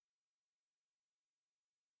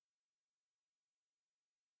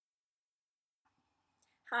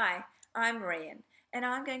Hi, I'm Rian, and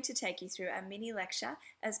I'm going to take you through a mini lecture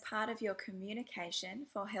as part of your Communication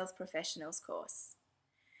for Health Professionals course.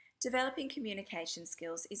 Developing communication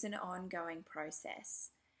skills is an ongoing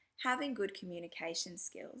process. Having good communication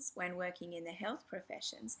skills when working in the health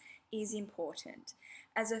professions is important,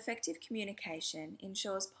 as effective communication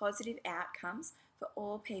ensures positive outcomes for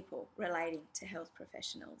all people relating to health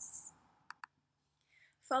professionals.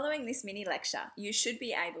 Following this mini lecture, you should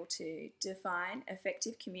be able to define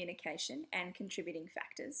effective communication and contributing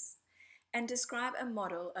factors, and describe a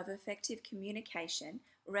model of effective communication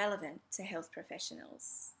relevant to health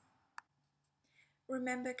professionals.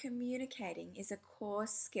 Remember, communicating is a core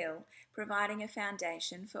skill providing a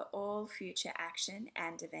foundation for all future action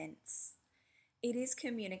and events. It is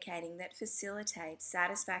communicating that facilitates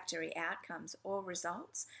satisfactory outcomes or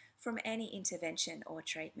results from any intervention or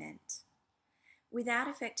treatment. Without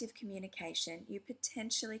effective communication, you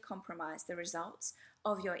potentially compromise the results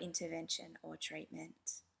of your intervention or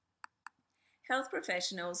treatment. Health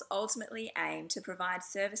professionals ultimately aim to provide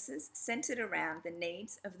services centered around the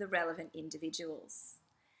needs of the relevant individuals.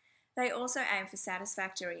 They also aim for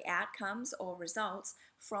satisfactory outcomes or results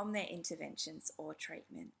from their interventions or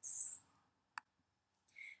treatments.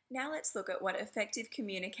 Now let's look at what effective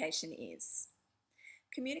communication is.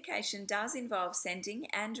 Communication does involve sending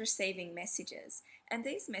and receiving messages, and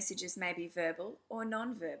these messages may be verbal or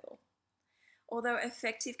non-verbal. Although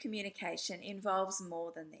effective communication involves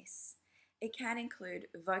more than this. It can include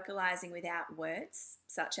vocalizing without words,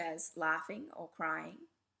 such as laughing or crying,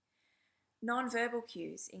 non-verbal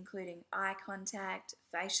cues, including eye contact,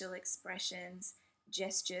 facial expressions,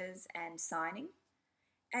 gestures, and signing,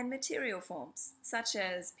 and material forms, such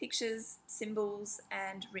as pictures, symbols,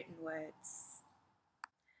 and written words.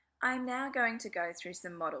 I'm now going to go through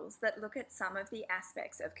some models that look at some of the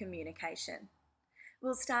aspects of communication.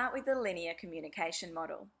 We'll start with the linear communication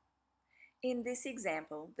model. In this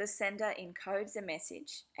example, the sender encodes a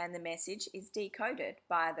message and the message is decoded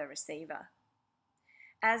by the receiver.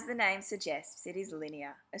 As the name suggests, it is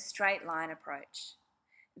linear, a straight line approach.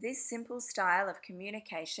 This simple style of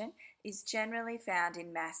communication is generally found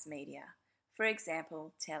in mass media, for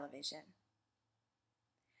example, television.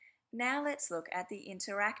 Now let's look at the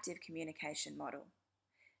interactive communication model.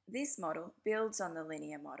 This model builds on the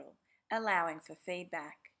linear model, allowing for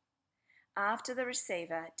feedback. After the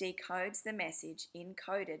receiver decodes the message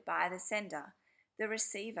encoded by the sender, the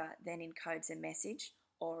receiver then encodes a message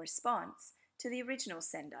or response to the original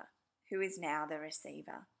sender, who is now the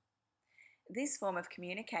receiver. This form of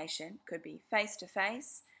communication could be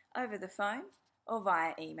face-to-face, over the phone, or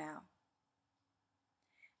via email.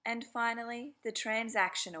 And finally, the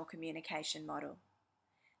transactional communication model.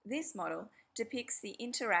 This model depicts the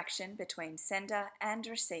interaction between sender and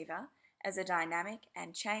receiver as a dynamic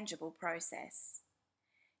and changeable process.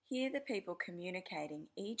 Here, the people communicating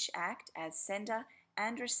each act as sender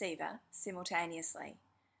and receiver simultaneously,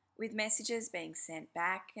 with messages being sent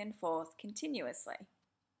back and forth continuously.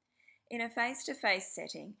 In a face-to-face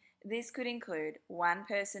setting, this could include one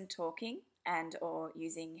person talking and/or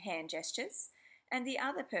using hand gestures, and the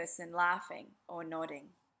other person laughing or nodding.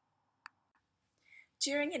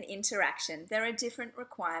 During an interaction, there are different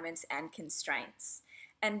requirements and constraints,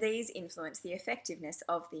 and these influence the effectiveness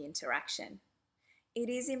of the interaction. It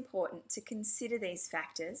is important to consider these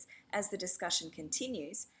factors as the discussion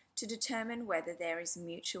continues to determine whether there is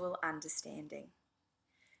mutual understanding.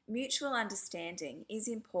 Mutual understanding is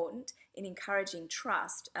important in encouraging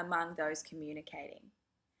trust among those communicating.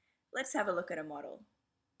 Let's have a look at a model.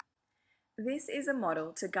 This is a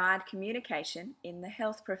model to guide communication in the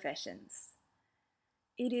health professions.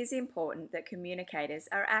 It is important that communicators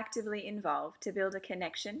are actively involved to build a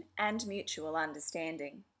connection and mutual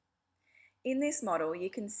understanding. In this model, you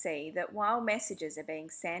can see that while messages are being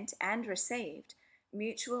sent and received,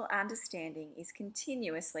 mutual understanding is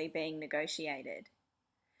continuously being negotiated.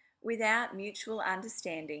 Without mutual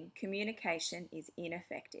understanding, communication is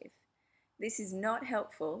ineffective. This is not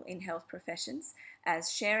helpful in health professions,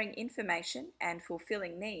 as sharing information and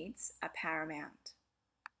fulfilling needs are paramount.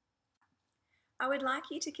 I would like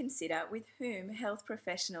you to consider with whom health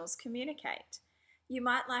professionals communicate. You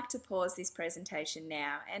might like to pause this presentation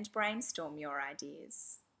now and brainstorm your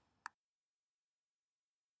ideas.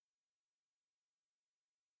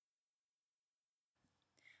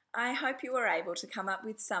 I hope you were able to come up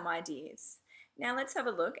with some ideas. Now let's have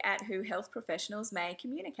a look at who health professionals may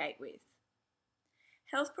communicate with.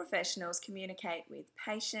 Health professionals communicate with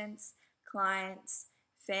patients, clients,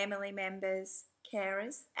 family members,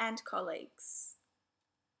 carers, and colleagues.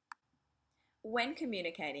 When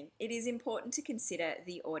communicating, it is important to consider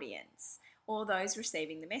the audience, or those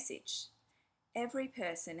receiving the message. Every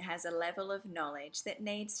person has a level of knowledge that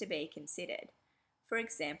needs to be considered. For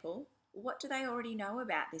example, what do they already know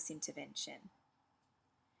about this intervention?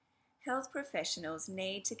 Health professionals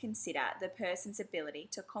need to consider the person's ability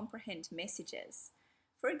to comprehend messages.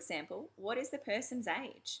 For example, what is the person's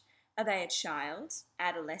age? Are they a child,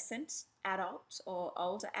 adolescent, adult, or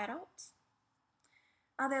older adult?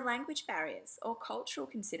 Are there language barriers or cultural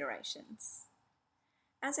considerations?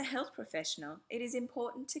 As a health professional, it is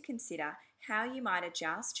important to consider how you might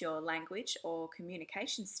adjust your language or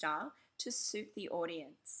communication style to suit the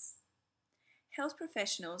audience. Health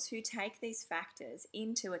professionals who take these factors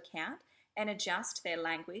into account and adjust their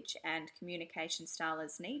language and communication style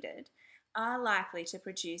as needed are likely to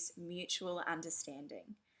produce mutual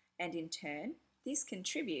understanding, and in turn, this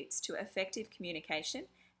contributes to effective communication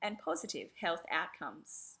and positive health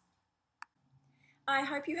outcomes. I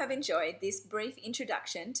hope you have enjoyed this brief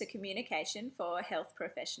introduction to communication for health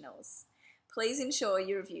professionals. Please ensure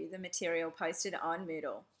you review the material posted on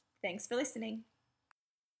Moodle. Thanks for listening.